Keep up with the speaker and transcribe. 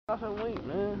I said, wait,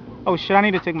 man. Oh shit, I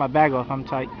need to take my bag off. I'm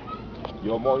tight.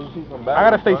 Yo, Mo, you see some bad. I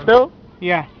gotta stay still?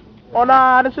 Yeah. Oh,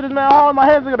 nah, this shit is mad hard. My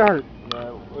hands are gonna hurt.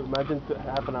 Imagine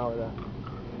half an hour there.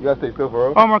 You gotta stay still for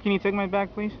real? Omar, can you take my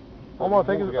bag, please? Omar,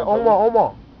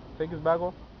 Omar. Take his bag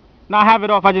off. No, I have it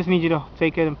off. I just need you to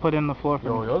take it and put it on the floor for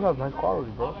me. Yo, yours have nice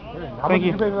quality, bro. How Thank much you. did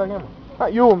you pay for that camera?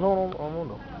 Not you, I'm talking on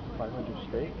Mundo. 500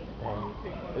 straight.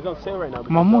 It's on sale right now.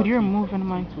 Mahmoud, you're moving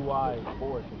mine. T2i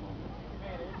 4.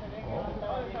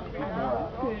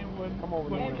 Come over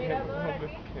here.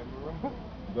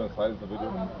 You gonna silence the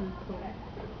video?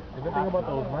 The good thing about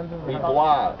those lenses is Hey, boy.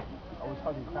 I was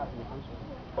talking crap in the first one.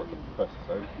 Fuck the professor,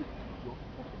 son.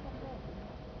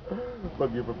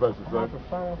 Fuck your professor, son.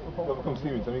 Come see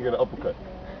me, so let me get an uppercut.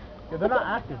 Yeah, they're not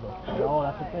active though. No,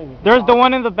 that's the thing. There's the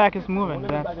one in the back is moving. The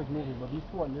one in the back is moving, but these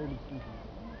two are nearly sleeping.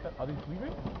 Are they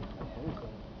sleeping?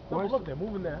 Look, they're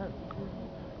moving their heads.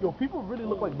 Yo, people really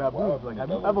look like baboons. Like, have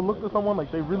you ever looked at someone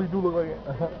like they really do look like it?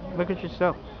 Look at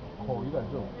yourself. Oh, you guys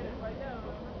do.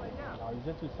 He's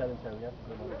into sedentary. You have to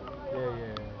do that.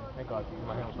 Yeah. Thank God.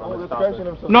 My hands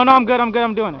No, I'm good. I'm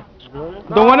doing it.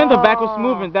 The one in the back was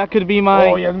moving. That could be my.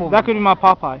 Oh, yeah, that could be my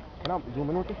Popeye. Can I zoom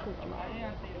in with this?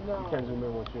 No. You can't zoom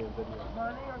in with you in video.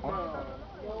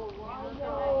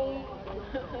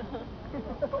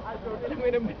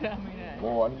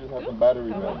 Whoa, I need to have some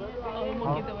batteries, man.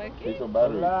 Take some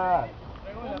batteries.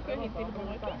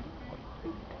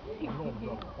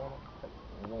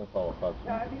 I'm gonna follow fast.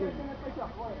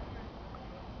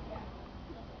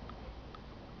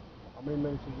 How many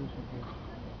minutes is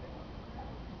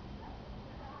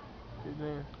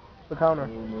this? The counter.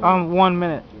 1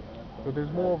 minute. But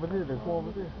there's more over there.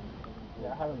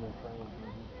 Yeah, I haven't been trying.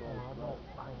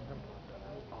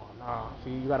 Oh, nah.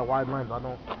 See, you got a wide lens. I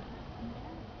don't.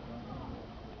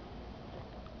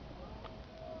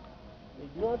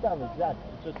 You don't have exact.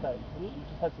 It's just that you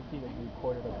just have to see that you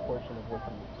recorded a portion of what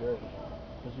you observed.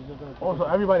 Oh, so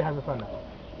everybody has a sun now.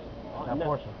 That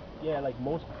portion. Yeah, like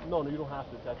most. No, you don't have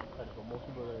to. It's actually critical. Most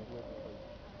people are doing it.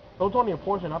 So it's only a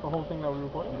portion, not the whole thing that we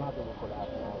record. You don't have to record half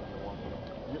an hour if you want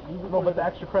to. No, but the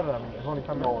extra credit, I mean, it's only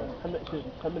 10 minutes. No, it's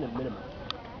 10 minute minimum.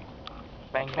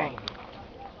 Bang bang.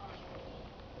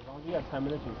 As long as you have 10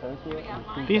 minutes and turn to it.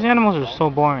 These animals are so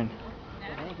boring.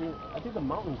 I think the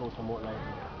mountain goes for more like.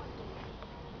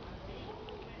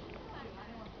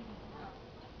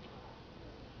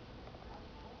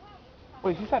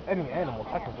 Wait, she said any animal,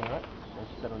 technically, right? Yeah,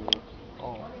 she said only apes.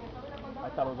 Oh. I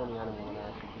thought it was only animal when I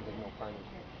actually think there's no primates.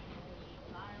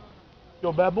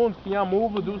 Yo, baboons, can y'all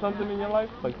move or do something in your life?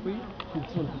 Like, please?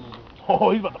 Oh,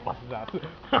 he's about to bust his ass.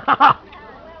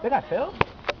 They got tails?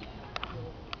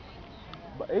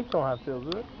 But apes don't have tails, do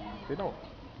they? They don't.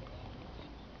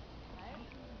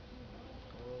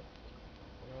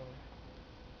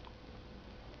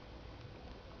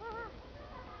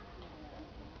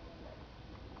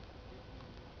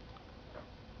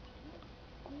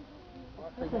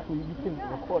 Technically, you can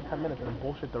record 10 minutes and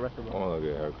bullshit the rest of the. Oh,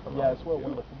 okay. Yeah, I swear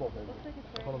one of the football players.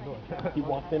 That's what I'm doing. He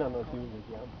walked in on us, he was like,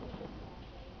 yeah, I'm bullshit.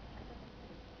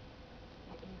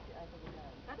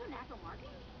 Is that a natural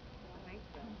marking? I think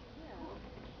so.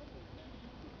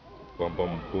 Bum,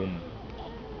 bum, boom.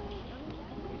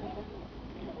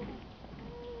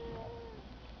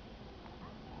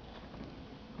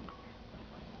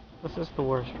 This is the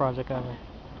worst project ever.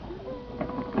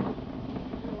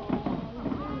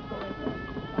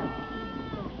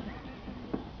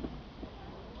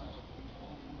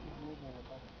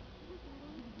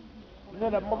 Yeah,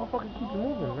 that motherfucker keeps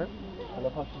moving, man. I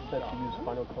love how she said she used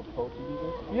Final Cut Pro to do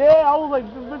this. Yeah, I was like,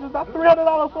 this bitch is not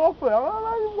 $300 software. I'm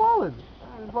like, you wildin'.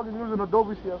 I'm fucking using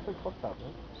Adobe CS6. Fuck that, man.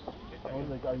 I was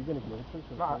like, are you gonna give it to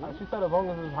us? Nah, she said as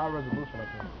long as it's high resolution, I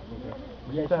think.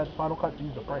 Okay. She said Final Cut to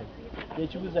use the frame. Yeah,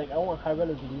 she was like, I want high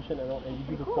resolution and you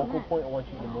do the focal point, I want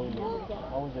you to name it.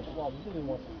 I was like, wow, this really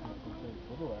wants to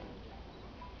do that.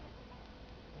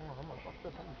 I'm gonna fuck this.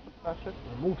 I'm gonna flip that shit.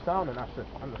 Remove sound and that's it.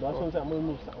 That's what I'm saying. I'm gonna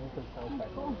remove sound because sound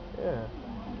effects. Yeah.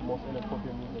 Most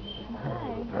inappropriate music.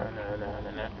 Nah.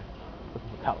 Put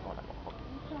some metallic on that motherfucker.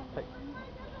 Hey.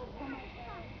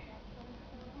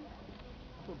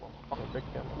 Big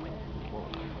camera.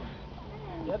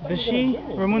 Does she,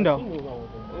 Raimundo?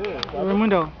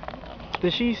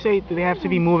 Does she say that they have to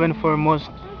be moving for most?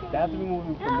 They have to be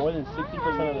moving for more than 60%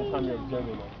 of the time you're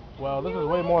observing them. Well, this is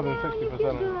way more than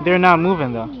 60%. They're not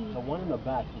moving though. The one in the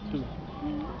back, the two.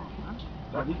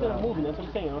 These are moving, that's what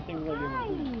I'm saying. I don't think we're gonna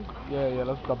be able to do it. Yeah,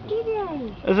 let's stop this.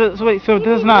 Is it, so wait, so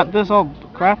this is not, this all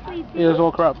crap? Yeah, it's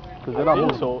all crap. Because they're not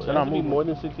moving. So they're not moving more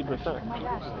than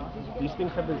 60%. These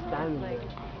things have been standing there.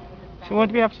 So what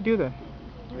do we have to do then?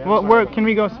 Where can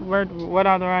we go? What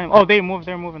other animal? Oh, they're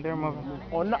moving.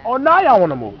 Oh, now y'all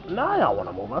wanna move. Now y'all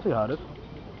wanna move. I see how it is.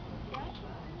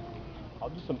 I'll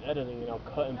do some editing and I'll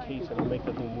cut and paste and I'll make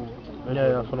the thing move. Yeah,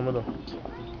 that's what I'm gonna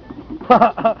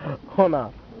do. Hold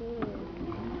on.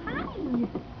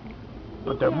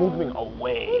 But they're moving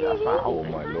away. That's not Oh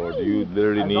helping. my lord, do you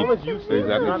literally As need long as you say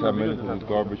exactly it's not 10 the minutes videos of this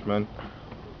garbage, man?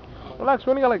 Relax,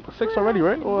 we only got like 6 already,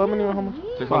 right? Or how many?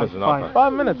 6 minutes is enough, man.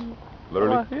 5 minutes.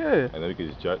 Literally? Yeah. And then we can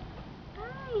just chat.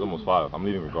 It's almost 5. I'm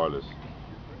leaving regardless.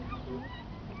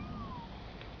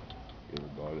 Yeah,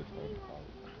 regardless,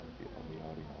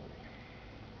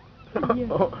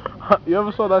 man. You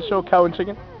ever saw that show, Cow and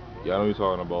Chicken? Yeah, I know you're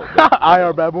talking about.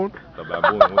 IR Baboon. The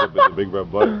baboon with the big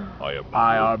red butt. IR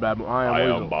Baboon. I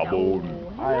am baboon.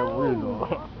 I am Weasel.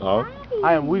 Huh?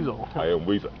 I am Weasel. I am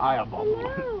Weezer. I am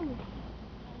Baboon.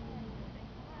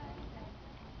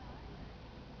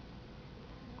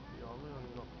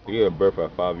 He gave birth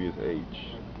at 5 years of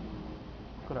age.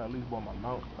 Could have at least bought my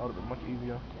mount. That would have been much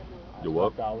easier. You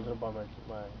what? I was gonna buy my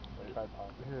tripod.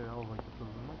 Yeah, I was like, this is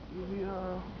much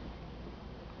easier.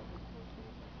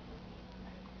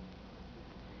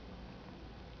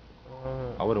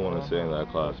 I wouldn't want to sit in that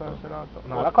class, man.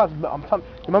 No, that class, I'm telling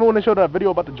you, remember when they showed that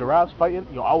video about the giraffes fighting?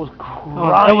 Yo, I was crying.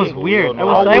 Oh, it was weird. It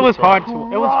was hard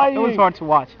to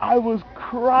watch. I was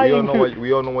crying.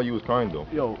 We all know why you was crying, though.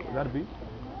 Yo, is that a beat?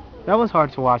 That was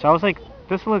hard to watch. I was like,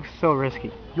 this looks so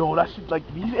risky. Yo, that shit, like,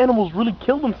 these animals really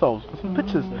kill themselves for some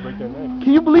bitches. They break their necks.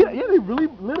 Can you believe that? Yeah, they really,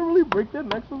 literally break their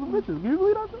necks for some bitches. Can you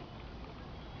believe that shit?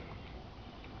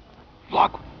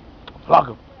 Flock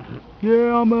 'em.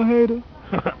 Yeah, I'm a hater.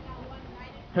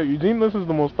 Yo, Eugene listens to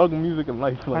the most thug music in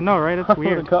life. Like, I know, right? It's I swear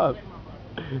weird. to God.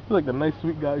 He's like the nice,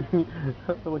 sweet guy.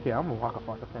 Look here, I'm a Waka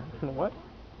Flocka fan. You know what?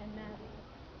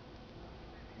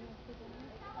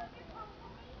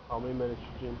 How many minutes,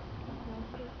 Eugene?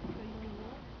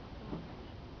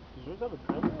 Does yours have a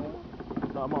timer?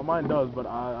 No, mine does, but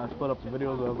I split up the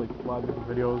videos. I have like 5 different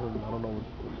videos, and I don't know what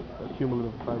the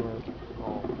cumulative timer is.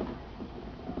 Oh.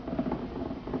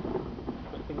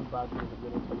 I think it's bad because it's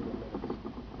gonna tell you the minutes.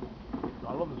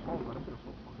 I love this phone, man. This shit is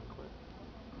so fucking clear.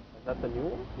 Is that the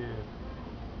new one? Yeah.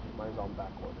 Mine's on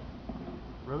back order.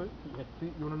 Really? Yeah.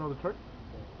 See, you wanna know the trick?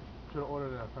 Should have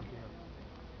ordered it at 10 p.m.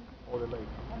 Order late.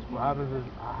 What happens is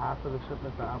half of the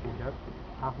shipments that Apple gets,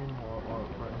 half of them are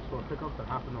for in-store pickups and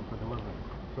half of them for delivery.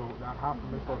 So that half of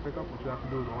in-store pickup, what you have to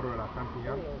do is order it at 10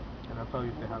 p.m. and they'll tell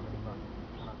you if they have any left.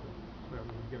 And that's it. So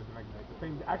you can get it the next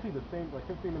day. Actually the same, like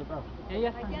 15 minutes after.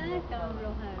 Allá estaba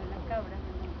embrujada la cabra.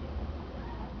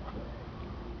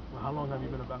 Well, how long have you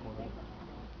been a back order?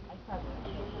 Oh,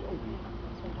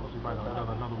 so you might have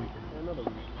another weekend. Another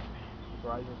week.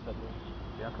 Verizon said no.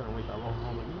 Yeah, I couldn't wait that long.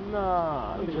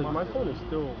 Nah. Because my phone is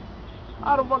still.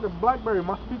 I had a fucking BlackBerry.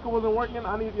 My speaker wasn't working. It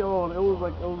was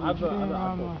like, it was. I have an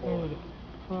iPhone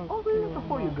 4. Oh, so even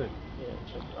before you're good. Yeah,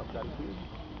 check it out. Got 2 years.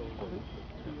 2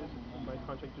 years. My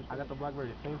contract just. I got the BlackBerry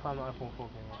the same time the iPhone 4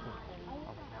 came out.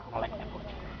 I like that one.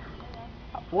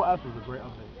 4S was a great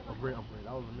update. That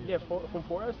was amazing. Yeah, from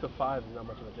 4S to 5 is not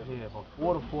much of a difference. Yeah, but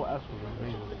 4 to 4S was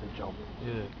amazing. It's a jump.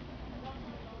 Yeah.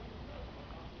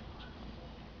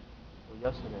 Well,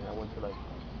 yesterday I went to like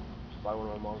buy one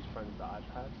of my mom's friends the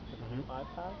iPad, the new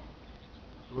iPad.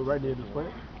 We're right near display.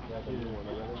 Yeah, the new one.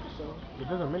 But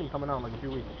there's a mini coming out in like a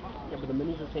few weeks. Yeah, but the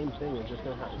mini's the same thing. It's just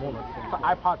gonna have Smaller. It's an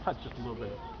iPod Touch just a little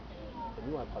bit.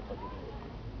 the new iPod Touch is good.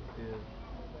 Yeah.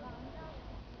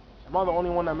 Am I the only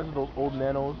one that misses those old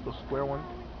Nanos, those square ones?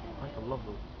 I used to love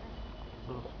those.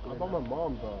 I bought my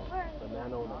mom the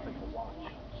Nano that's like a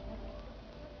watch.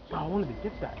 Oh, I wanted to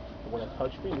get that. The one that's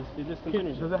touchscreen. It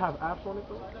discontinued. Does it have apps on it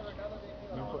though?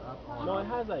 You put apps on No, it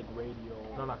has like radio.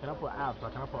 No, can I put apps?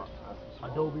 Like, can I put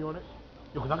Adobe on it?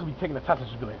 Yo, cause I could be taking the test and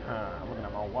just be like, I'm looking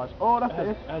at my own watch. Oh, that's it.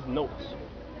 It has notes.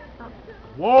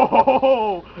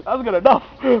 Whoa, that's good enough.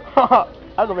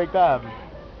 I can make that happen.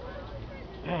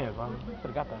 Damn, man, I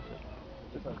could've got that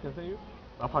shit. Let's continue.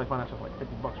 I'll probably find that shit for like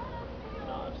 $50 right now.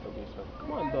 Nah, it's still be expensive.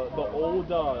 Come on, the old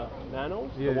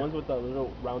Nanos, the ones with the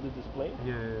little rounded display,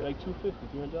 they're like $250,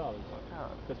 $300.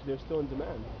 Because they're still in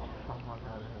demand. Oh my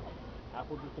God.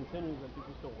 Apple discontinues and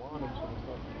people still want them, so it's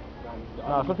not.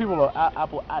 Nah, some people are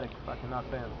Apple addicts. I cannot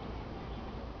stand it.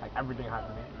 Like everything has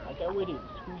to be. Like I waited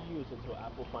 2 years until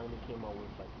Apple finally came out with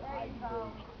like the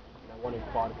iPhone. And I wanted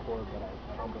quad core, but I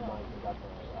compromised and got the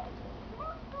i7.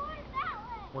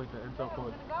 Wait, the Intel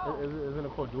core. Isn't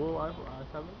it called dual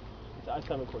i7? It's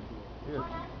i7 core duo. Yeah.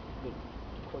 The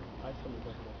i7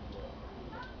 doesn't have the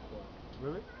core.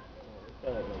 Really?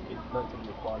 Like it's meant to be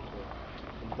a quad core.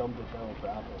 And dumbed it down for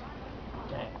Apple.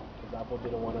 Because Apple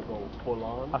didn't want to go full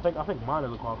on. I think mine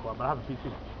is a quad core, but I have a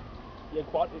PC. Yeah,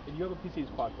 if you have a PC,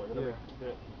 it's quad core.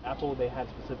 Apple, they had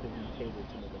specifically tailored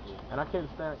to make a dual. And I can't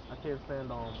stand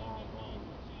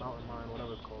Mountain Lion,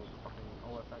 whatever it's called, fucking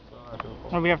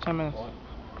OFX. Oh, we have 10 minutes.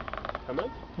 10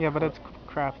 minutes? Yeah, but it's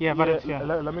crap. Yeah, but it's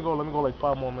Let me go like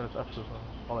 5 more minutes extra,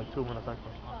 or like 2 minutes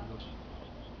extra.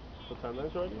 So 10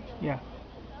 minutes already? Yeah.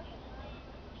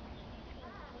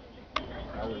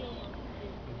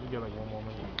 You get like 1 more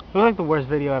minute. It was like the worst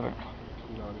video ever.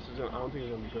 No, I don't think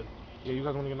it's gonna be good. Yeah, you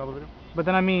guys want to get another video? But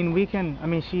then we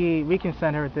can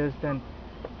send her this. Then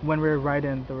when we're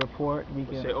writing the report, we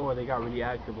can say, oh, they got really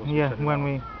active. Yeah, when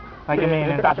we, like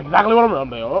that's exactly what I'm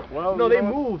saying. Oh, well, no, they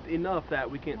moved enough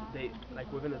that we can. They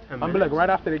like within the 10 minutes. I'm be like right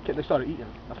after they started eating.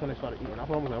 That's when they started eating. That's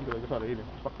what I'm saying. I'm be like they started eating.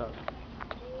 Fuck that.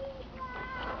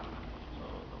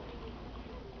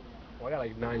 Well, I got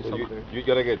like 9 So something. you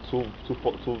gotta get two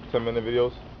 10-minute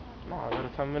videos. No, I got a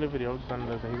 10-minute video. He's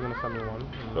gonna send me one.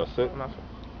 That's it.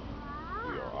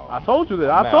 I told you that.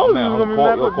 I told you you was gonna be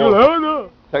mad. You like, oh no.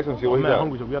 Text him, see what he got.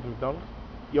 Hungry, so we have to McDonald's.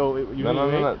 Yo, you No.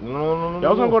 Yeah, I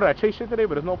was gonna go to that Chase shit today,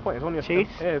 but there's no point. It's only a Chase?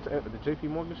 Yeah, it's the JP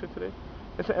Morgan shit today.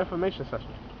 It's an information session.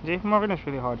 JP Morgan is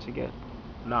really hard to get.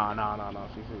 Nah.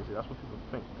 See, that's what people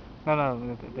think. No,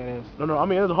 that is. No, I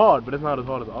mean it's hard, but it's not as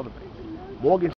hard as the other things. Morgan